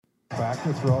back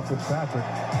to throw. Fitzpatrick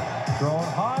throwing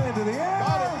high into the air.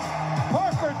 Got it.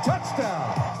 Parker, touchdown.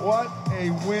 What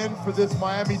a win for this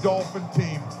Miami Dolphin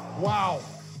team. Wow.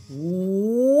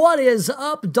 What is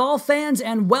up, Dolphins,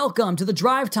 and welcome to the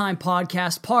Drive Time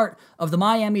Podcast, part of the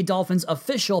Miami Dolphins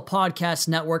official podcast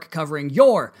network covering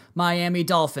your Miami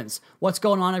Dolphins. What's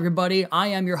going on, everybody? I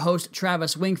am your host,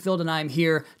 Travis Wingfield, and I am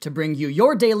here to bring you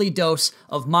your daily dose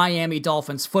of Miami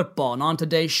Dolphins football. And on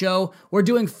today's show, we're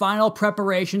doing final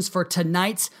preparations for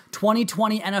tonight's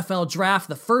 2020 NFL Draft.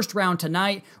 The first round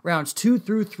tonight, rounds 2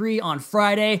 through 3 on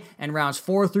Friday, and rounds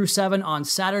 4 through 7 on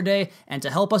Saturday. And to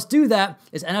help us do that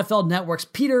is NFL Network's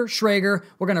Peter Schrager.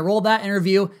 We're going to roll that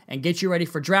interview and get you ready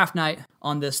for draft night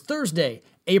on this Thursday,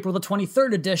 April the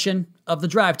 23rd edition of the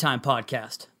Drive Time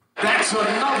Podcast. That's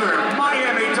another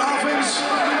Miami Dolphins.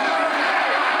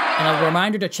 And a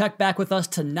reminder to check back with us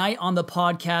tonight on the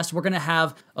podcast. We're going to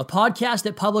have a podcast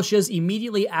that publishes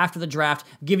immediately after the draft,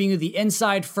 giving you the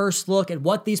inside first look at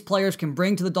what these players can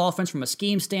bring to the Dolphins from a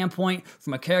scheme standpoint,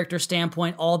 from a character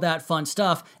standpoint, all that fun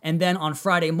stuff. And then on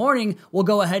Friday morning, we'll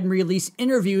go ahead and release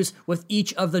interviews with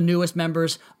each of the newest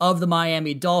members of the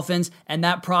Miami Dolphins. And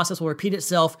that process will repeat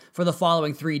itself for the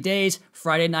following 3 days.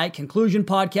 Friday night, conclusion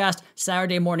podcast.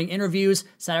 Saturday morning interviews.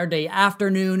 Saturday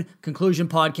afternoon, conclusion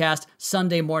podcast.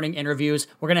 Sunday morning interviews.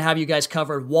 We're going to have you guys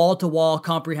covered wall-to-wall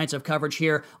comprehensive coverage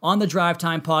here on the Drive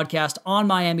Time Podcast, on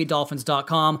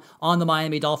MiamiDolphins.com, on the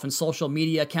Miami Dolphins social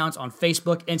media accounts on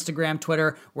Facebook, Instagram,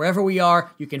 Twitter, wherever we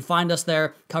are, you can find us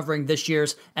there covering this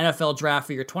year's NFL Draft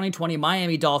for your 2020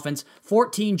 Miami Dolphins,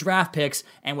 14 draft picks.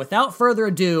 And without further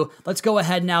ado, let's go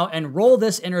ahead now and roll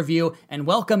this interview and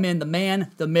welcome in the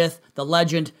man, the myth, the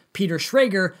legend, Peter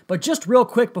Schrager. But just real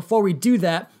quick before we do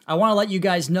that, I want to let you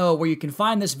guys know where you can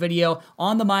find this video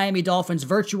on the Miami Dolphins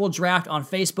virtual draft on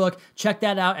Facebook. Check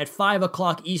that out at 5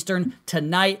 o'clock Eastern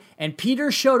tonight. And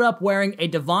Peter showed up wearing a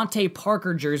Devontae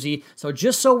Parker jersey. So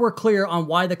just so we're clear on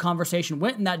why the conversation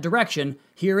went in that direction,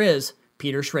 here is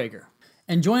Peter Schrager.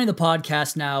 And joining the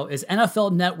podcast now is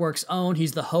NFL Network's own.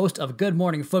 He's the host of Good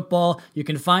Morning Football. You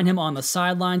can find him on the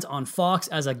sidelines on Fox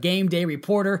as a game day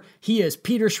reporter. He is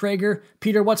Peter Schrager.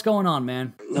 Peter, what's going on,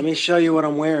 man? Let me show you what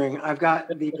I'm wearing. I've got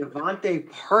the Devontae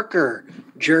Parker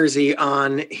jersey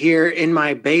on here in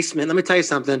my basement. Let me tell you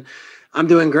something. I'm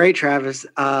doing great, Travis.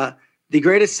 The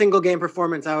greatest single game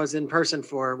performance I was in person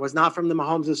for was not from the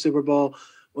Mahomes Super Bowl,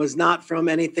 was not from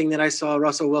anything that I saw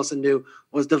Russell Wilson do,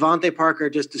 was Devontae Parker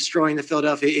just destroying the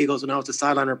Philadelphia Eagles when I was a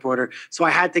sideline reporter. So I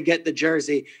had to get the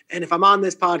jersey. And if I'm on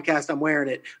this podcast, I'm wearing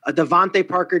it. A Devontae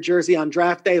Parker jersey on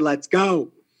draft day. Let's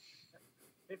go.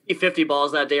 50-50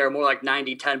 balls that day are more like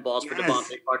 90-10 balls for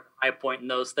Devontae Parker, high point in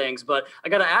those things. But I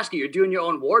got to ask you, you're doing your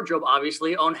own wardrobe,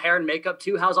 obviously, own hair and makeup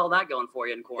too. How's all that going for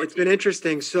you in quarantine? It's been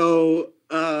interesting. So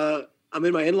I'm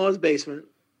in my in-laws' basement.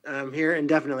 I'm here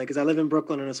indefinitely because I live in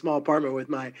Brooklyn in a small apartment with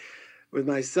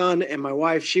my son and my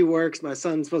wife. She works. My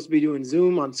son's supposed to be doing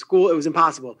Zoom on school. It was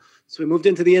impossible. So we moved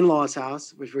into the in-laws'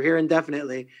 house, which we're here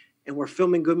indefinitely, and we're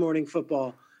filming Good Morning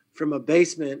Football from a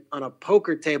basement on a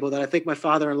poker table that I think my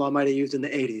father-in-law might have used in the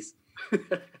 80s.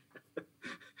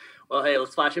 Well, hey,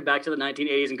 let's flash it back to the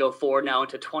 1980s and go forward now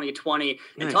into 2020 and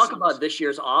Nice. talk about this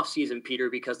year's offseason, Peter,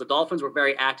 because the Dolphins were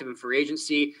very active in free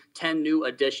agency, 10 new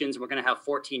additions. We're going to have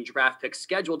 14 draft picks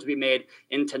scheduled to be made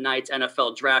in tonight's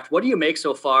NFL Draft. What do you make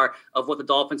so far of what the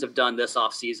Dolphins have done this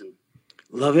offseason?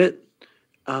 Love it.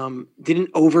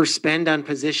 Didn't overspend on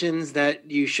positions that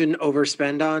you shouldn't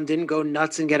overspend on. Didn't go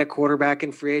nuts and get a quarterback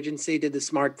in free agency. Did the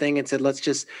smart thing and said, let's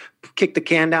just kick the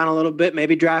can down a little bit.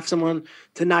 Maybe draft someone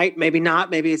tonight. Maybe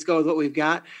not. Maybe it's go with what we've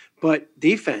got. But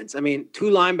defense, I mean, two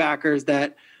linebackers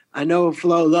that I know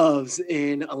Flo loves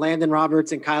in Landon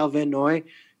Roberts and Kyle Van Noy.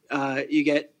 You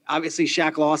get obviously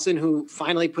Shaq Lawson, who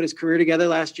finally put his career together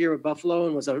last year with Buffalo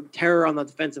and was a terror on the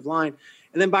defensive line.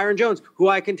 And then Byron Jones, who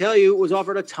I can tell you was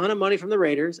offered a ton of money from the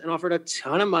Raiders and offered a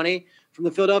ton of money from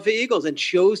the Philadelphia Eagles and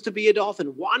chose to be a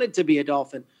Dolphin, wanted to be a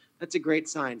Dolphin. That's a great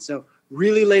sign. So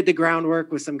really laid the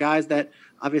groundwork with some guys that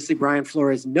obviously Brian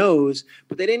Flores knows,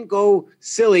 but they didn't go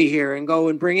silly here and go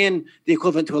and bring in the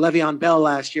equivalent to a Le'Veon Bell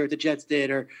last year, what the Jets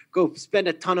did, or go spend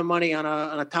a ton of money on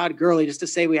a Todd Gurley just to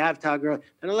say we have Todd Gurley.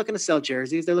 They're not looking to sell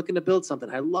jerseys. They're looking to build something.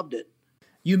 I loved it.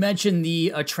 You mentioned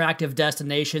the attractive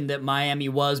destination that Miami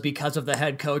was because of the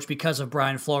head coach, because of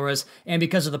Brian Flores, and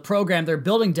because of the program they're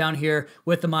building down here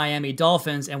with the Miami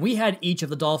Dolphins. And we had each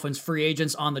of the Dolphins free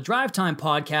agents on the Drive Time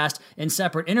podcast in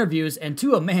separate interviews. And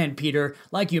to a man, Peter,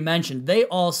 like you mentioned, they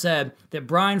all said that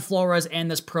Brian Flores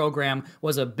and this program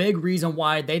was a big reason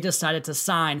why they decided to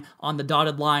sign on the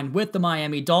dotted line with the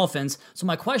Miami Dolphins. So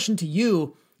my question to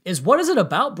you is, what is it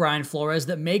about Brian Flores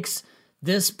that makes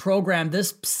this program,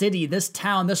 this city, this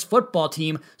town, this football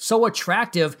team so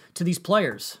attractive to these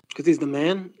players? Because he's the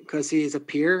man, because he's a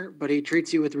peer, but he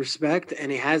treats you with respect,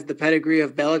 and he has the pedigree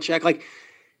of Belichick. Like,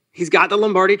 he's got the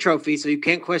Lombardi trophy, so you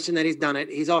can't question that he's done it.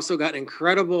 He's also got an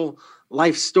incredible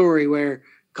life story where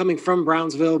coming from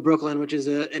Brownsville, Brooklyn, which is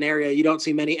an area you don't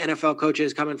see many NFL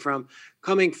coaches coming from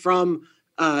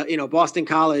Boston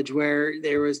College, where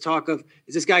there was talk of,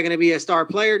 is this guy going to be a star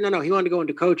player? No, he wanted to go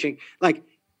into coaching. Like,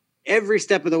 every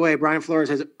step of the way, Brian Flores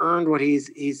has earned what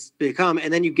he's become.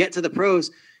 And then you get to the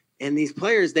pros, and these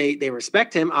players, they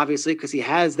respect him, obviously, because he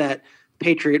has that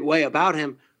Patriot way about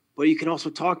him, but you can also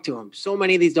talk to him. So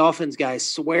many of these Dolphins guys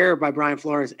swear by Brian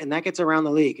Flores, and that gets around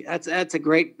the league. That's a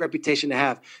great reputation to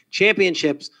have.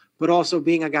 Championships, but also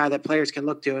being a guy that players can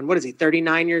look to. And what is he,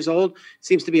 39 years old?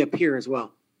 Seems to be a peer as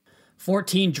well.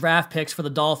 14 draft picks for the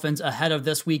Dolphins ahead of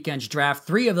this weekend's draft.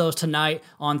 3 of those tonight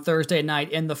on Thursday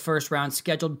night in the first round,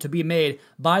 scheduled to be made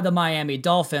by the Miami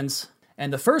Dolphins.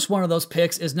 And the first one of those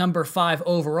picks is number 5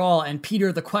 overall. And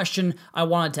Peter, the question I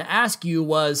wanted to ask you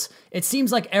was, it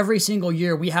seems like every single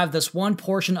year we have this one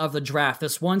portion of the draft,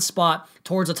 this one spot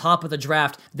towards the top of the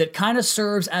draft that kind of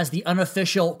serves as the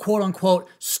unofficial quote unquote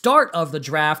start of the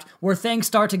draft, where things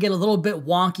start to get a little bit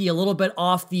wonky, a little bit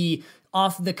off the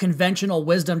conventional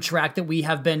wisdom track that we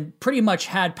have been pretty much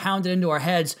had pounded into our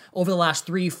heads over the last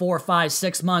 3, 4, 5,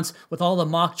 6 months with all the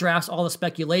mock drafts, all the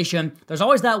speculation. There's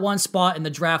always that one spot in the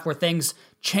draft where things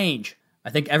change. I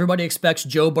think everybody expects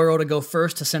Joe Burrow to go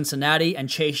first to Cincinnati and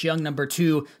Chase Young number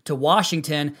 2 to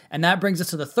Washington. And that brings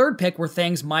us to the third pick where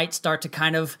things might start to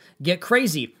kind of get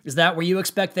crazy. Is that where you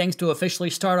expect things to officially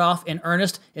start off in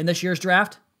earnest in this year's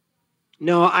draft?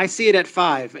 No, I see it at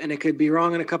 5, and it could be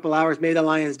wrong in a couple hours. Maybe the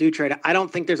Lions do trade. I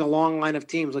don't think there's a long line of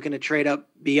teams looking to trade up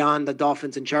beyond the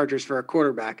Dolphins and Chargers for a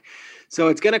quarterback. So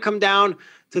it's going to come down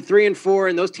to 3 and 4,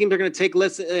 and those teams are going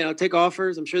to take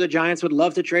offers. I'm sure the Giants would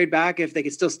love to trade back if they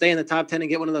could still stay in the top 10 and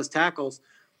get one of those tackles.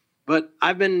 But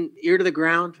I've been ear to the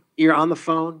ground, ear on the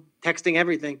phone, texting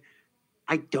everything.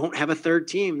 I don't have a third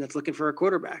team that's looking for a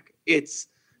quarterback. It's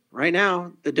right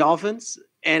now the Dolphins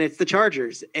and it's the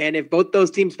Chargers. And if both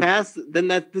those teams pass, then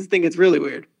this thing gets really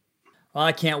weird. Well,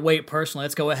 I can't wait personally.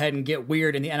 Let's go ahead and get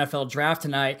weird in the NFL draft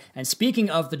tonight. And speaking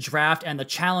of the draft and the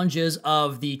challenges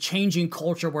of the changing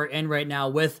culture we're in right now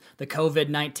with the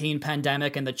COVID-19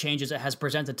 pandemic and the changes it has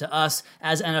presented to us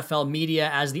as NFL media,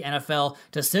 as the NFL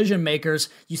decision makers,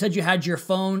 you said you had your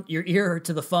ear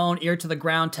to the phone, ear to the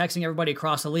ground, texting everybody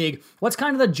across the league. What's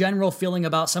kind of the general feeling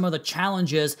about some of the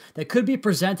challenges that could be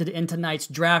presented in tonight's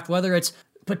draft, whether it's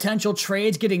potential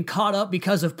trades getting caught up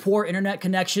because of poor internet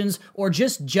connections, or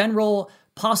just general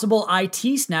possible IT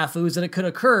snafus that it could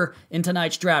occur in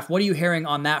tonight's draft? What are you hearing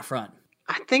on that front?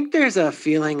 I think there's a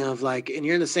feeling of like, and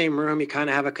you're in the same room, you kind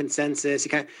of have a consensus.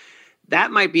 That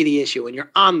might be the issue when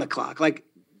you're on the clock. Like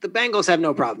the Bengals have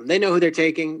no problem. They know who they're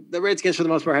taking. The Redskins, for the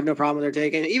most part, have no problem with they're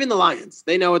taking. Even the Lions,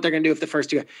 they know what they're going to do if the first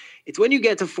two. It's when you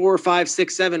get to 4, 5,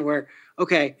 6, 7 where,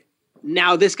 okay,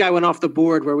 now this guy went off the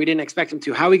board where we didn't expect him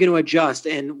to. How are we going to adjust?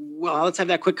 And, well, let's have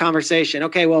that quick conversation.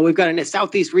 Okay, well, we've got a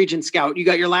Southeast region scout. You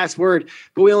got your last word,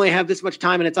 but we only have this much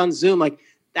time and it's on Zoom. Like,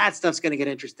 that stuff's going to get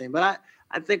interesting. But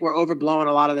I think we're overblowing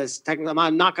a lot of this.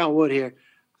 I'm knock on wood here.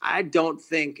 I don't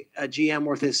think a GM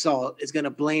worth his salt is going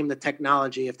to blame the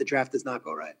technology if the draft does not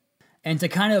go right. And to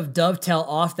kind of dovetail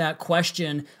off that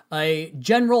question, a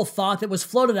general thought that was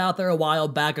floated out there a while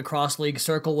back across League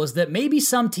Circle was that maybe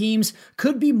some teams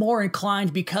could be more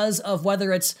inclined because of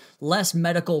whether it's less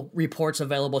medical reports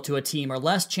available to a team or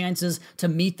less chances to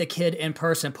meet the kid in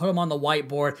person, put them on the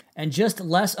whiteboard, and just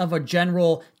less of a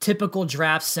general typical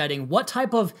draft setting. What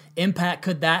type of impact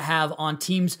could that have on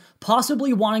teams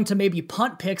possibly wanting to maybe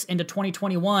punt picks into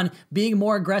 2021, being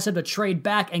more aggressive to trade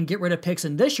back and get rid of picks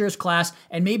in this year's class,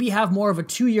 and maybe have more of a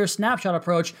 2-year snapshot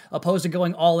approach opposed to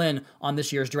going all in on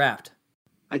this year's draft?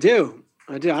 I do.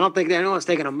 I don't think anyone's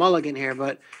taking a mulligan here,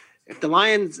 but if the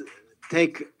Lions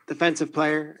take defensive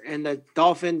player and the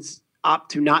Dolphins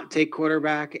opt to not take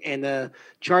quarterback and the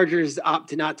Chargers opt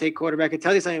to not take quarterback, it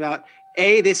tells you something about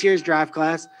A, this year's draft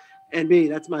class, and B,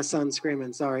 that's my son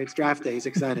screaming. Sorry, it's draft day. He's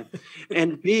excited.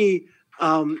 And B,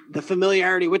 the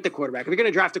familiarity with the quarterback. If you're going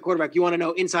to draft a quarterback, you want to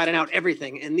know inside and out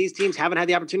everything. And these teams haven't had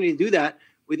the opportunity to do that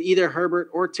with either Herbert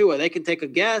or Tua. They can take a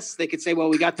guess. They could say, well,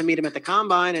 we got to meet him at the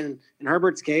combine. And in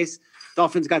Herbert's case,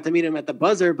 Dolphins got to meet him at the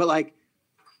buzzer. But like,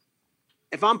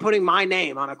 if I'm putting my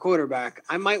name on a quarterback,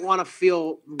 I might want to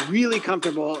feel really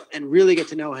comfortable and really get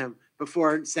to know him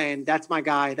before saying, that's my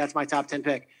guy. That's my top 10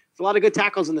 pick. There's a lot of good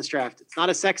tackles in this draft. It's not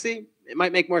as sexy. It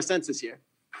might make more sense this year.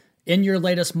 In your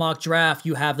latest mock draft,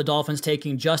 you have the Dolphins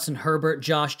taking Justin Herbert,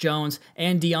 Josh Jones,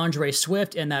 and DeAndre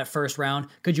Swift in that first round.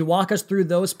 Could you walk us through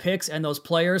those picks and those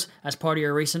players as part of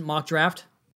your recent mock draft?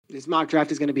 This mock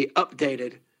draft is going to be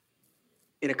updated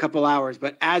in a couple hours,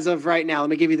 but as of right now,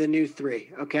 let me give you the new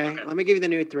three, okay? Let me give you the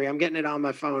new three. I'm getting it on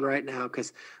my phone right now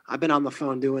because I've been on the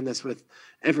phone doing this with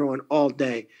everyone all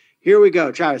day. Here we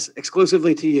go, Travis,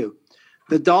 exclusively to you.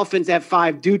 The Dolphins at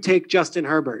 5 do take Justin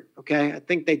Herbert, okay? I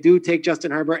think they do take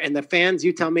Justin Herbert, and the fans,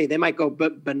 you tell me, they might go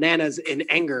bananas in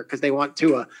anger because they want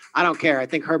Tua. I don't care. I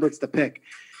think Herbert's the pick.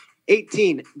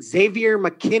 18, Xavier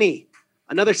McKinney,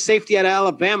 another safety out of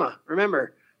Alabama.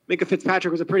 Remember, Minka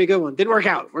Fitzpatrick was a pretty good one. Didn't work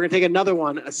out. We're going to take another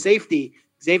one, a safety,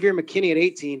 Xavier McKinney at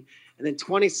 18. And then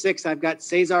 26, I've got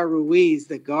Cesar Ruiz,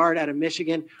 the guard out of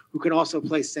Michigan, who can also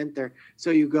play center. So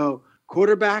you go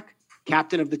quarterback,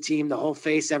 captain of the team, the whole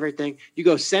face, everything. You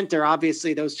go center,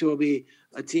 obviously those two will be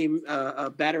a team, a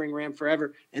battering ram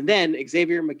forever. And then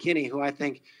Xavier McKinney, who I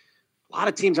think a lot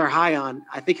of teams are high on.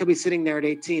 I think he'll be sitting there at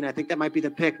 18. I think that might be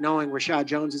the pick, knowing Rashad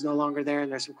Jones is no longer there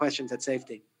and there's some questions at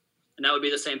safety. And that would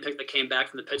be the same pick that came back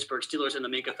from the Pittsburgh Steelers in the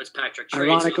Minka Fitzpatrick trade.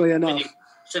 Ironically enough.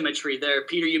 Symmetry there.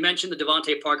 Peter, you mentioned the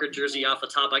Devontae Parker jersey off the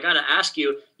top. I got to ask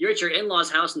you, you're at your in-laws'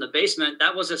 house in the basement.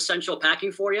 That was essential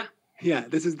packing for you? Yeah,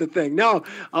 this is the thing. No,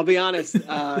 I'll be honest.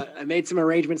 I made some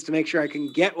arrangements to make sure I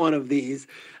can get one of these.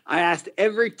 I asked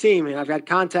every team, and I've got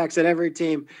contacts at every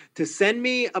team, to send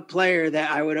me a player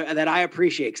that I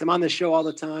appreciate. Because I'm on this show all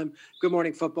the time, Good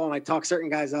Morning Football, and I talk certain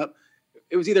guys up.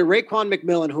 It was either Raekwon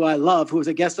McMillan, who I love, who was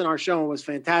a guest on our show and was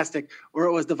fantastic, or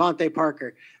it was Devontae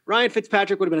Parker. Ryan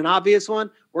Fitzpatrick would have been an obvious one.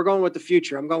 We're going with the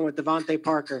future. I'm going with Devontae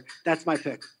Parker. That's my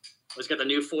pick. He's got the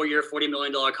new 4-year, $40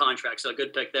 million contract, so a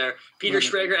good pick there. Peter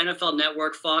Schrager, NFL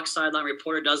Network, Fox sideline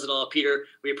reporter, does it all. Peter,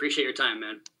 we appreciate your time,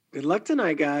 man. Good luck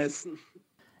tonight, guys.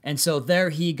 And so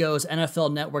there he goes,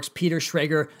 NFL Network's Peter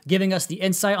Schrager, giving us the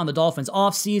insight on the Dolphins'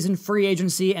 offseason, free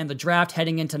agency, and the draft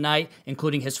heading in tonight,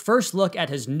 including his first look at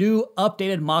his new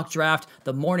updated mock draft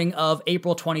the morning of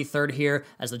April 23rd here,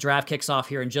 as the draft kicks off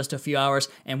here in just a few hours.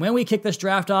 And when we kick this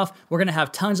draft off, we're going to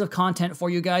have tons of content for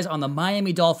you guys on the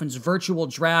Miami Dolphins virtual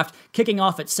draft, kicking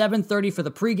off at 7:30 for the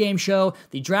pregame show.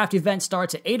 The draft event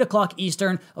starts at 8 o'clock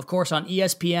Eastern, of course, on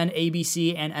ESPN,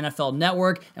 ABC, and NFL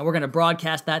Network, and we're going to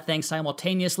broadcast that thing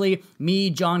simultaneously. Me,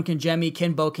 John Kangemi,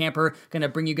 Ken Bocamper, going to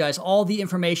bring you guys all the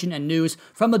information and news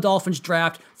from the Dolphins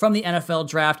draft, from the NFL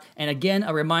draft. And again,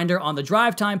 a reminder on the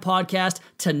Drive Time podcast,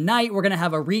 tonight we're going to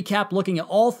have a recap looking at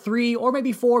all 3 or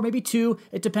maybe 4, maybe 2.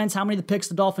 It depends how many of the picks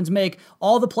the Dolphins make.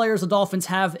 All the players the Dolphins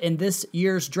have in this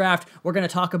year's draft. We're going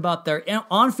to talk about their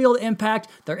on-field impact,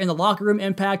 their in the locker room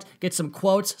impact, get some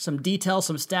quotes, some details,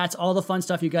 some stats, all the fun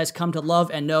stuff you guys come to love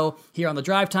and know here on the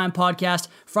Drive Time podcast.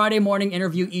 Friday morning,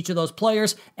 interview each of those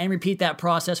players and repeat that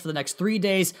process for the next 3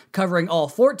 days, covering all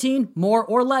 14 more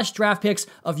or less draft picks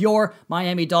of your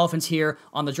Miami Dolphins here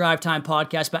on the Drive Time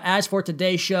podcast. But as for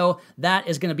today's show, that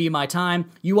is going to be my time.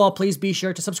 You all please be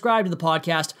sure to subscribe to the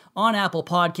podcast on Apple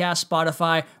Podcasts,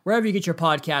 Spotify, wherever you get your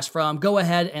podcast from. Go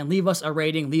ahead and leave us a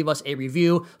rating, leave us a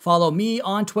review. Follow me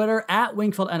on Twitter at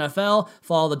Wingfield NFL.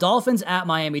 Follow the Dolphins at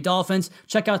Miami Dolphins.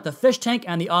 Check out the Fish Tank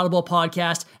and the Audible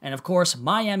podcast. And of course,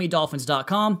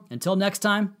 MiamiDolphins.com. Until next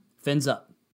time, fins up.